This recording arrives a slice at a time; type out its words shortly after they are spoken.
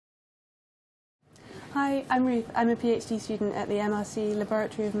Hi, I'm Ruth. I'm a PhD student at the MRC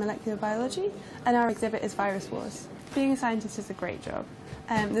Laboratory of Molecular Biology, and our exhibit is Virus Wars. Being a scientist is a great job.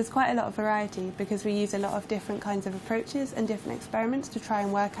 There's quite a lot of variety because we use a lot of different kinds of approaches and different experiments to try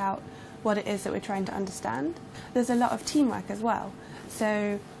and work out what it is that we're trying to understand. There's a lot of teamwork as well.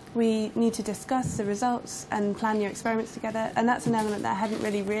 So we need to discuss the results and plan new experiments together, and that's an element that I hadn't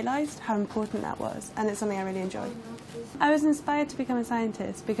really realised how important that was, and it's something I really enjoy. I was inspired to become a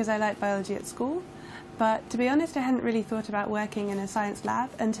scientist because I liked biology at school, but to be honest, I hadn't really thought about working in a science lab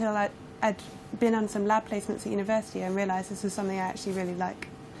until I'd been on some lab placements at university and realised this was something I actually really like.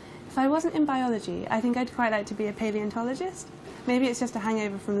 If I wasn't in biology, I think I'd quite like to be a paleontologist. Maybe it's just a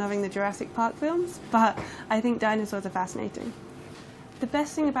hangover from loving the Jurassic Park films, but I think dinosaurs are fascinating. The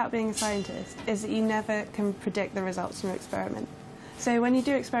best thing about being a scientist is that you never can predict the results from your experiment. So when you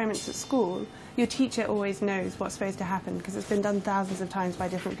do experiments at school, your teacher always knows what's supposed to happen because it's been done thousands of times by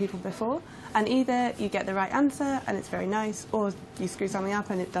different people before, and either you get the right answer and it's very nice, or you screw something up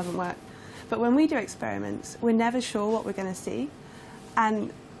and it doesn't work. But when we do experiments, we're never sure what we're going to see,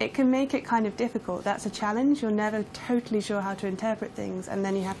 and it can make it kind of difficult. That's a challenge. You're never totally sure how to interpret things, and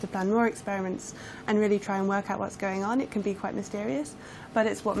then you have to plan more experiments and really try and work out what's going on. It can be quite mysterious, but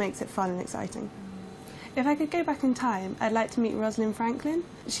it's what makes it fun and exciting. If I could go back in time, I'd like to meet Rosalind Franklin.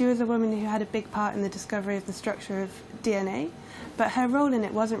 She was a woman who had a big part in the discovery of the structure of DNA, but her role in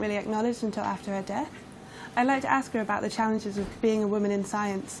it wasn't really acknowledged until after her death. I'd like to ask her about the challenges of being a woman in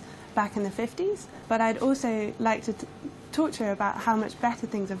science back in the 50s, but I'd also like to talk to her about how much better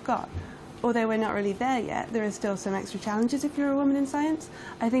things have got. Although we're not really there yet, there are still some extra challenges if you're a woman in science.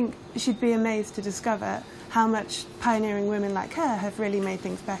 I think she'd be amazed to discover how much pioneering women like her have really made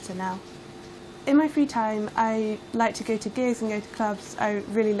things better now. In my free time, I like to go to gigs and go to clubs. I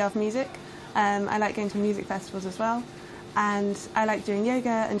really love music. I like going to music festivals as well. And I like doing yoga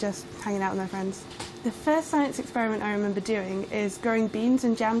and just hanging out with my friends. The first science experiment I remember doing is growing beans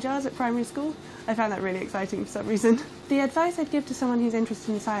in jam jars at primary school. I found that really exciting for some reason. The advice I'd give to someone who's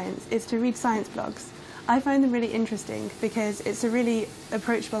interested in science is to read science blogs. I find them really interesting because it's a really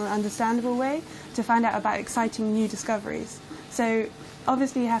approachable and understandable way to find out about exciting new discoveries. So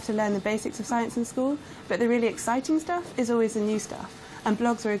obviously you have to learn the basics of science in school, but the really exciting stuff is always the new stuff, and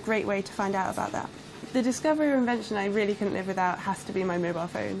blogs are a great way to find out about that. The discovery or invention I really couldn't live without has to be my mobile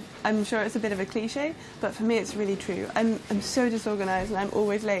phone. I'm sure it's a bit of a cliche, but for me it's really true. I'm so disorganised and I'm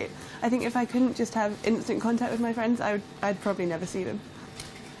always late. I think if I couldn't just have instant contact with my friends, I'd probably never see them.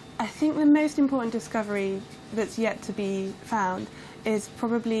 I think the most important discovery that's yet to be found is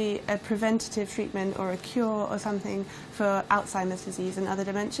probably a preventative treatment or a cure or something for Alzheimer's disease and other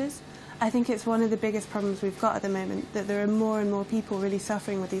dementias. I think it's one of the biggest problems we've got at the moment, that there are more and more people really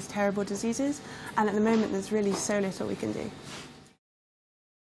suffering with these terrible diseases, and at the moment there's really so little we can do.